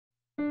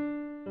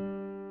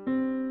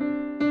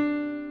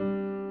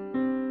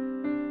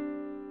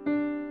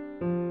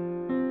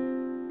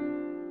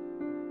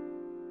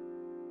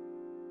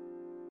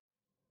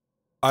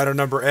Item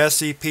number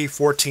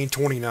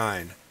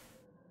SCP-1429.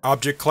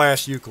 Object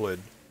Class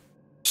Euclid.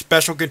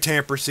 Special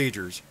Containment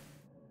Procedures.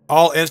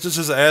 All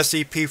instances of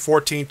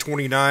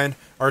SCP-1429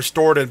 are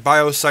stored in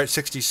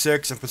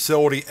Biosite-66 and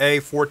Facility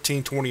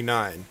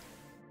A-1429.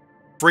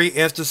 3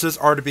 instances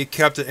are to be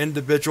kept in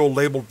individual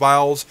labeled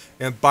vials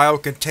in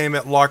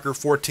Biocontainment Locker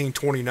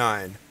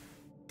 1429.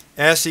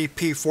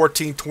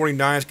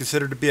 SCP-1429 is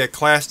considered to be a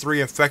Class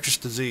 3 infectious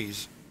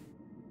disease.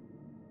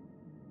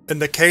 In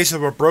the case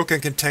of a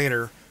broken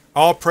container,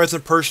 all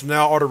present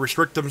personnel are to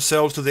restrict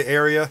themselves to the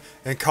area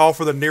and call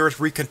for the nearest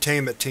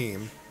recontainment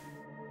team.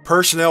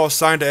 Personnel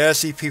assigned to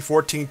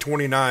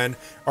SCP-1429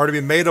 are to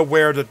be made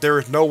aware that there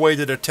is no way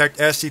to detect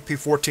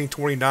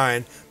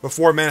SCP-1429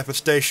 before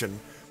manifestation,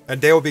 and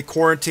they will be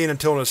quarantined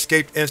until an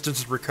escaped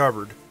instance is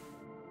recovered.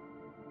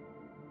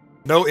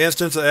 No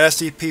instance of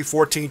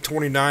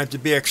SCP-1429 is to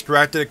be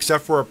extracted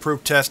except for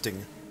approved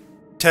testing.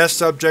 Test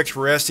subjects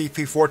for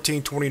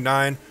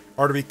SCP-1429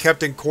 are to be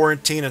kept in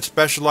quarantine in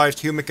specialized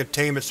human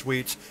containment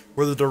suites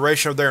for the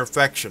duration of their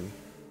infection.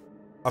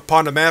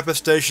 Upon the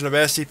manifestation of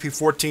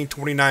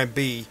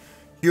SCP-1429-B,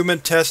 human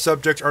test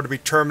subjects are to be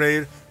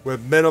terminated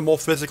with minimal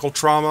physical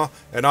trauma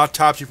and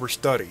autopsy for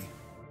study.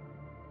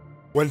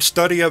 When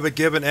study of a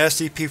given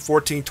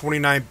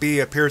SCP-1429-B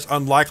appears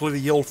unlikely to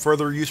yield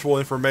further useful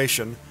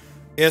information,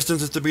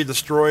 instances to be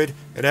destroyed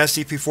and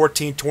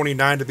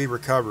SCP-1429 to be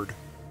recovered.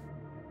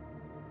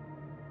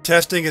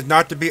 Testing is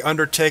not to be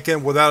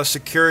undertaken without a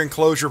secure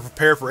enclosure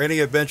prepared for any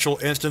eventual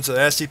instance of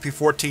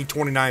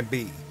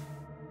SCP-1429-B.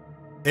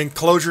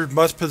 Enclosures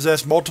must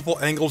possess multiple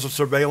angles of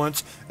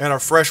surveillance and a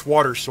fresh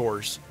water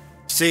source.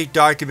 See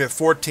Document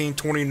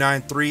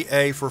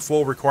 1429-3A for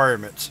full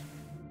requirements.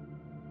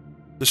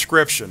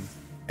 Description: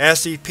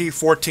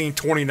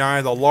 SCP-1429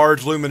 is a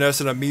large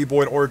luminescent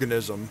amoeboid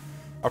organism,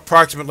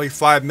 approximately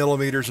 5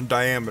 mm in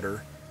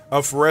diameter,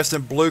 of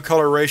fluorescent blue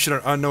coloration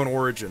and unknown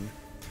origin.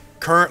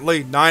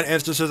 Currently, 9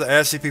 instances of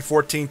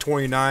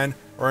SCP-1429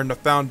 are in the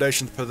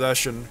Foundation's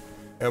possession,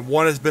 and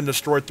 1 has been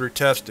destroyed through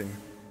testing.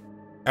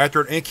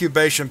 After an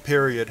incubation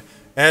period,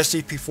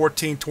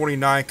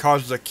 SCP-1429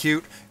 causes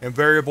acute and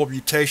variable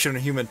mutation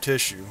in human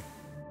tissue.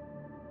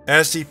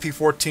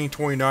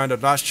 SCP-1429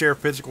 does not share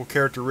physical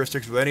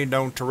characteristics with any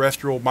known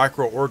terrestrial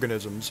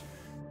microorganisms.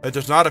 It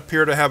does not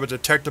appear to have a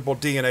detectable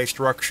DNA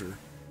structure.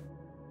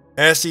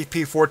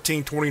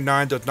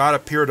 SCP-1429 does not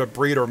appear to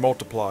breed or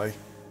multiply.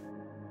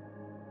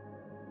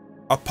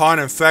 Upon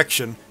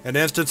infection, an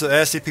instance of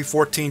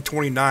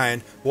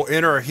SCP-1429 will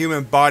enter a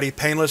human body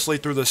painlessly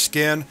through the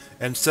skin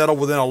and settle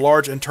within a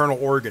large internal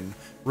organ,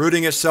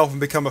 rooting itself and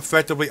become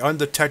effectively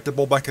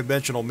undetectable by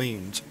conventional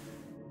means.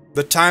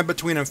 The time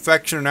between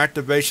infection and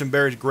activation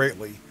varies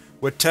greatly,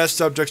 with test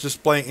subjects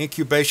displaying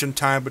incubation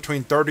time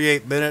between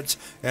 38 minutes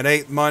and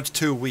 8 months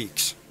 2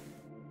 weeks.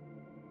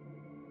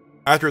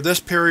 After this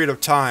period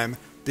of time,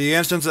 the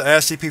instance of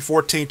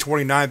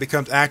SCP-1429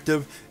 becomes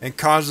active and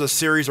causes a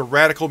series of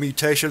radical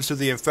mutations to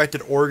the infected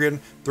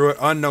organ through an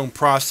unknown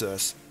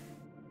process.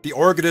 The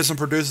organism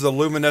produces a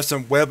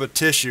luminescent web of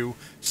tissue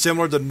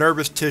similar to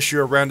nervous tissue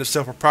around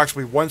itself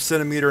approximately 1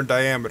 cm in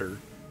diameter,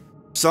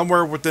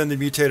 somewhere within the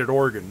mutated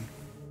organ.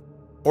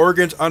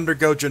 Organs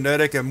undergo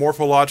genetic and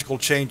morphological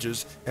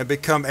changes and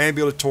become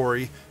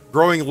ambulatory,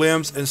 growing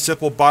limbs and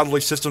simple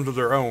bodily systems of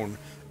their own,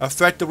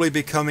 effectively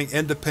becoming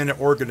independent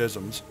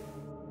organisms.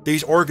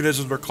 These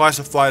organisms are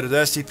classified as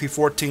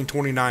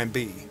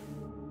SCP-1429-B.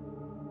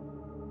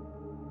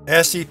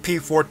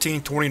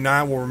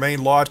 SCP-1429 will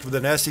remain lodged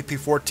within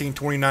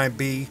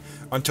SCP-1429-B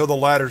until the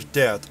latter's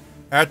death,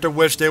 after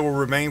which they will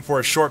remain for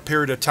a short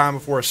period of time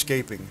before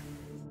escaping.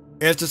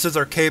 Instances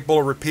are capable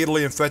of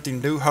repeatedly infecting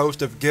new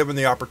hosts if given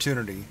the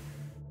opportunity.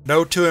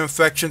 No 2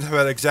 infections have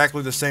had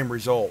exactly the same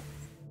result.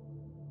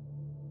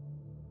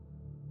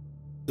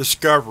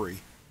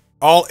 Discovery: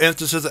 all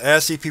instances of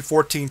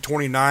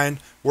SCP-1429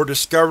 were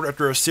discovered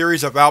after a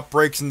series of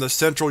outbreaks in the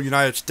central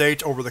United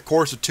States over the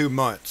course of 2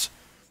 months.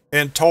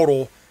 In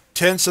total,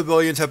 10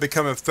 civilians have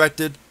become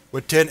infected,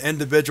 with 10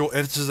 individual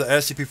instances of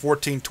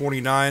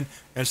SCP-1429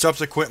 and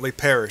subsequently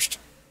perished.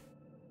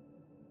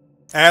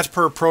 As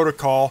per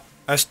protocol,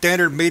 a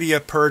standard media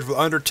purge was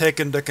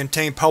undertaken to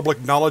contain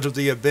public knowledge of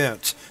the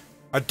events.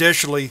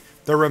 Additionally,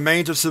 the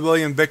remains of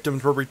civilian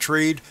victims were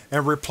retrieved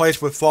and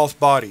replaced with false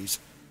bodies.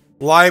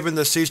 Live and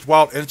deceased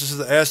wild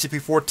instances of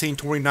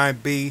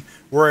SCP-1429-B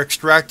were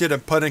extracted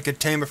and put in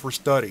containment for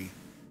study.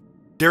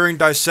 During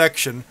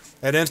dissection,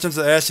 an instance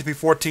of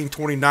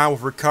SCP-1429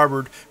 was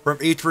recovered from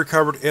each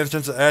recovered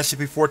instance of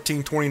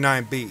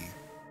SCP-1429-B.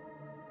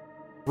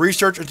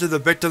 Research into the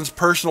victims'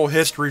 personal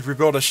histories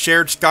revealed a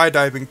shared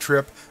skydiving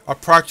trip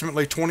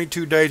approximately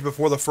 22 days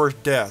before the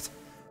first death.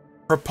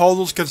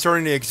 Proposals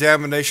concerning the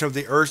examination of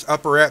the Earth's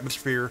upper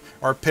atmosphere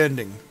are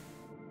pending.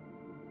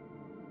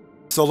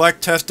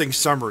 Select testing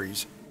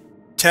summaries.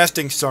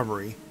 Testing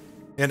summary: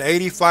 in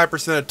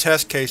 85% of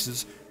test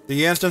cases,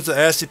 the instance of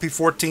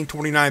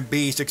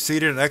SCP-1429-B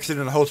succeeded in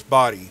exiting the host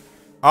body,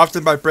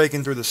 often by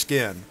breaking through the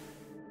skin.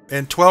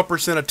 In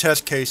 12% of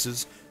test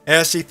cases,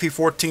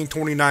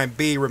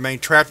 SCP-1429-B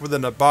remained trapped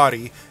within the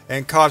body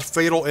and caused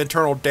fatal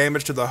internal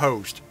damage to the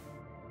host.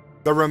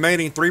 The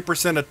remaining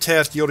 3% of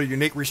tests yielded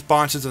unique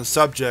responses in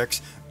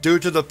subjects due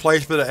to the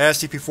placement of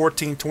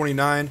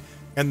SCP-1429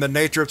 and the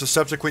nature of the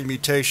subsequent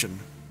mutation.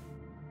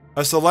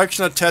 A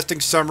selection of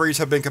testing summaries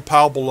have been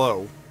compiled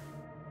below.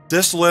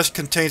 This list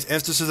contains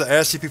instances of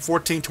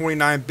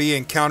SCP-1429-B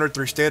encountered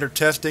through standard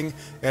testing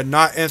and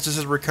not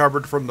instances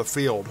recovered from the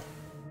field.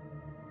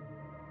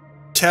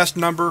 Test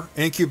Number,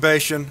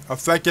 Incubation,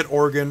 Affected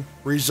Organ,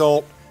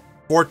 Result,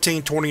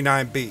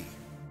 1429-B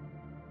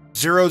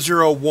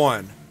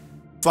 001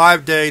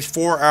 5 days,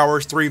 4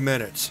 hours, 3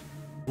 minutes.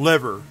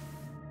 Liver.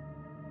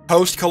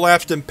 Host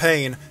collapsed in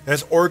pain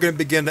as organ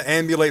began to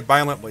ambulate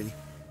violently.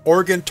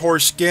 Organ tore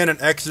skin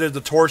and exited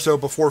the torso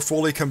before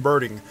fully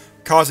converting,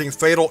 causing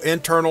fatal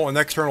internal and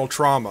external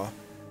trauma.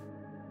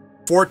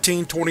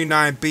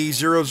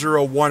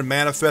 1429-B-001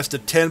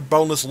 manifested 10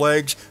 boneless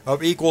legs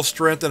of equal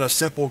strength and a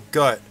simple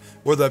gut,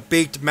 with a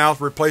beaked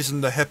mouth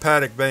replacing the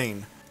hepatic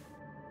vein.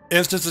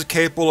 Instances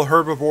capable of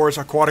herbivorous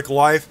aquatic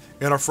life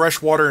in a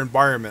freshwater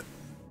environment.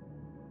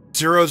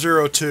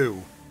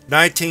 002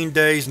 19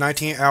 days,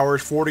 19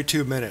 hours,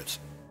 42 minutes.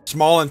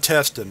 Small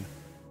intestine.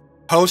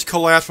 Host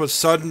collapsed with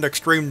sudden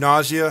extreme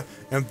nausea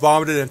and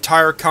vomited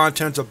entire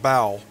contents of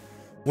bowel.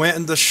 Went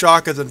into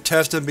shock as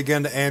intestine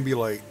began to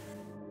ambulate.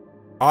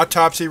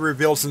 Autopsy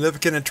revealed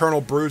significant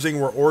internal bruising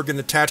where organ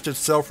detached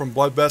itself from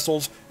blood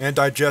vessels and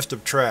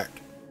digestive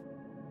tract.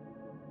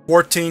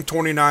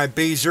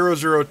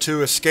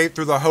 1429-B-002 escaped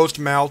through the host's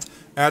mouth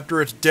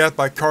after its death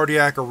by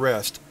cardiac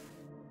arrest.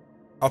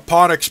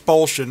 Upon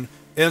expulsion,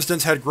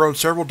 Instance had grown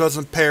several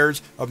dozen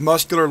pairs of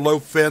muscular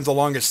lobe fins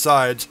along its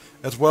sides,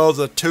 as well as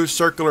a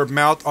two-circular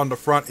mouth on the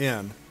front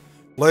end.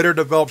 Later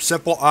developed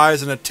simple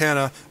eyes and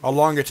antennae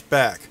along its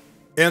back.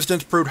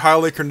 Instance proved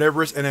highly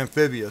carnivorous and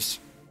amphibious.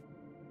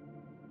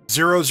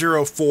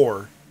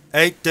 004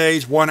 8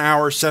 days, 1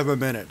 hour, 7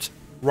 minutes.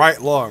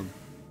 Right lung.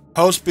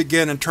 Host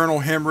began internal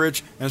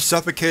hemorrhage and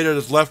suffocated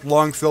his left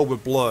lung filled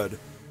with blood.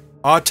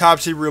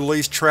 Autopsy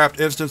released trapped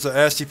instance of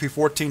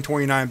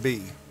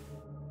SCP-1429-B.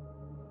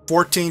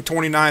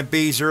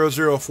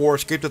 1429-B-004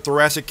 escaped the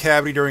thoracic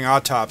cavity during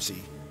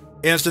autopsy.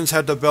 Instance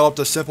had developed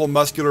a simple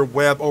muscular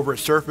web over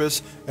its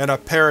surface and a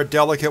pair of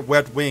delicate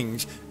webbed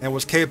wings, and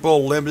was capable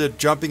of limited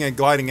jumping and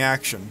gliding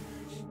action.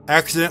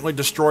 Accidentally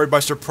destroyed by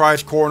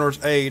surprise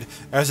coroner's aid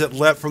as it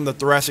leapt from the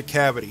thoracic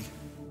cavity.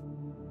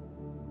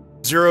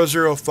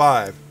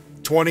 005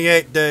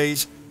 28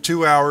 days,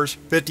 2 hours,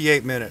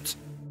 58 minutes.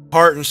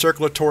 Heart and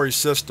circulatory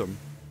system.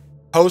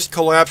 Host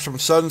collapsed from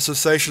sudden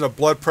cessation of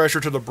blood pressure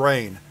to the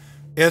brain.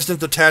 Instance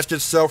detached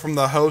itself from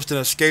the host and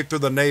escaped through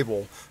the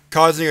navel,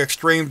 causing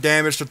extreme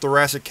damage to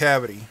thoracic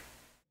cavity.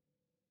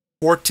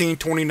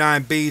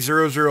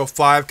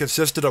 1429-B-005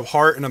 consisted of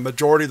heart and a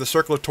majority of the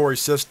circulatory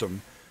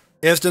system.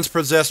 Instance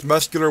possessed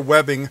muscular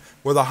webbing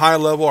with a high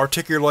level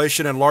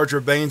articulation and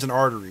larger veins and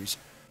arteries.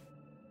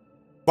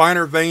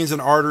 Finer veins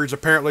and arteries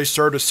apparently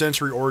served as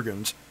sensory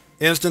organs.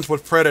 Instance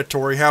was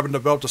predatory, having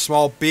developed a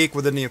small beak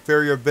within the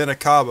inferior vena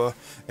cava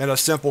and a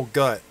simple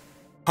gut.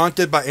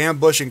 Hunted by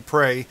ambushing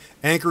prey,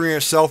 anchoring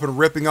itself and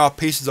ripping off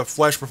pieces of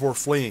flesh before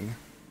fleeing.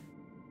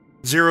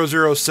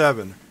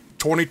 007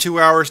 22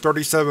 hours,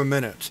 37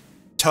 minutes.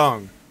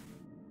 Tongue.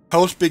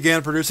 Host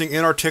began producing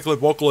inarticulate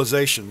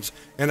vocalizations,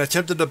 and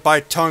attempted to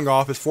bite tongue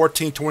off as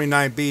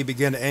 1429-B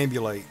began to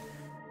ambulate.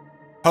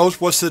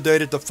 Host was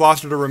sedated to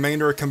foster the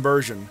remainder of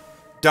conversion.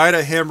 Died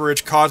of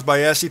hemorrhage caused by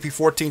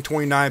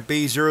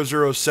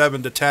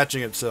SCP-1429-B-007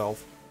 detaching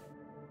itself.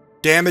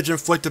 Damage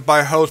inflicted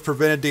by host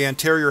prevented the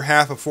anterior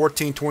half of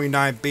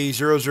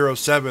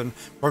 1429-B-007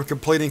 from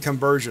completing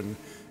conversion.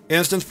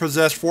 Instance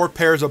possessed 4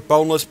 pairs of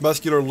boneless,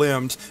 muscular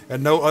limbs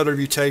and no other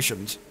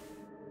mutations.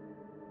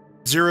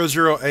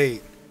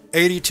 008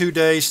 82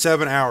 days,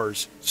 7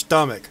 hours.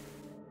 Stomach.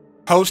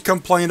 Host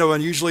complained of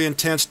unusually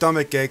intense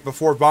stomachache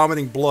before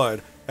vomiting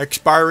blood,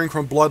 expiring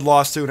from blood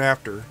loss soon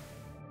after.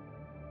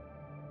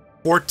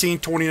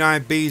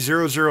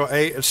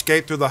 1429-B-008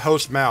 escaped through the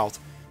host's mouth.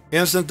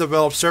 Instance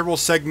developed several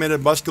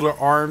segmented muscular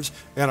arms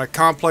and a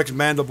complex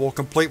mandible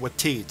complete with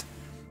teeth.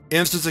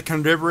 Instance is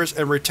carnivorous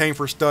and retained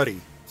for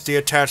study. See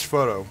attached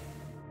photo.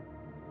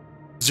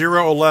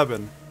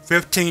 011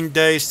 15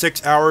 days,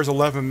 6 hours,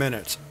 11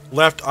 minutes.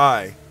 Left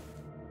eye.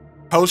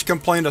 Host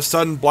complained of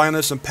sudden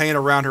blindness and pain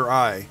around her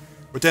eye.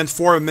 Within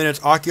 4 minutes,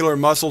 ocular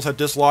muscles had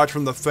dislodged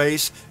from the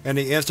face, and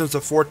the instance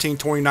of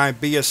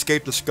 1429-B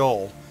escaped the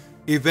skull.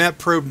 Event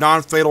proved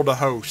non-fatal to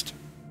host.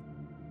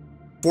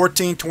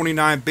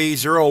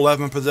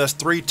 1429-B-011 possessed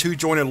 3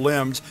 two-jointed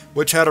limbs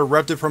which had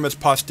erupted from its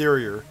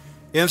posterior.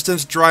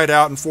 Instance dried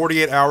out in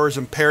 48 hours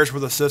and perished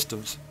with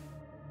assistance.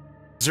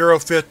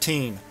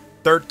 015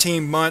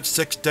 13 months,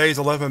 6 days,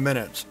 11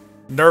 minutes.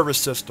 Nervous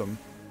system.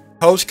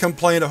 Host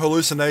complained of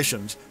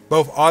hallucinations,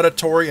 both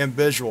auditory and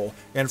visual,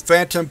 and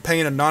phantom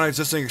pain in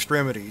non-existent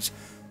extremities.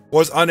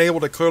 Was unable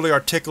to clearly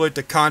articulate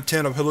the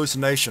content of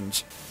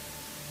hallucinations.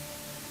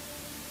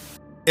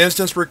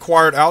 Instance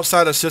required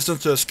outside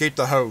assistance to escape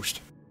the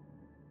host.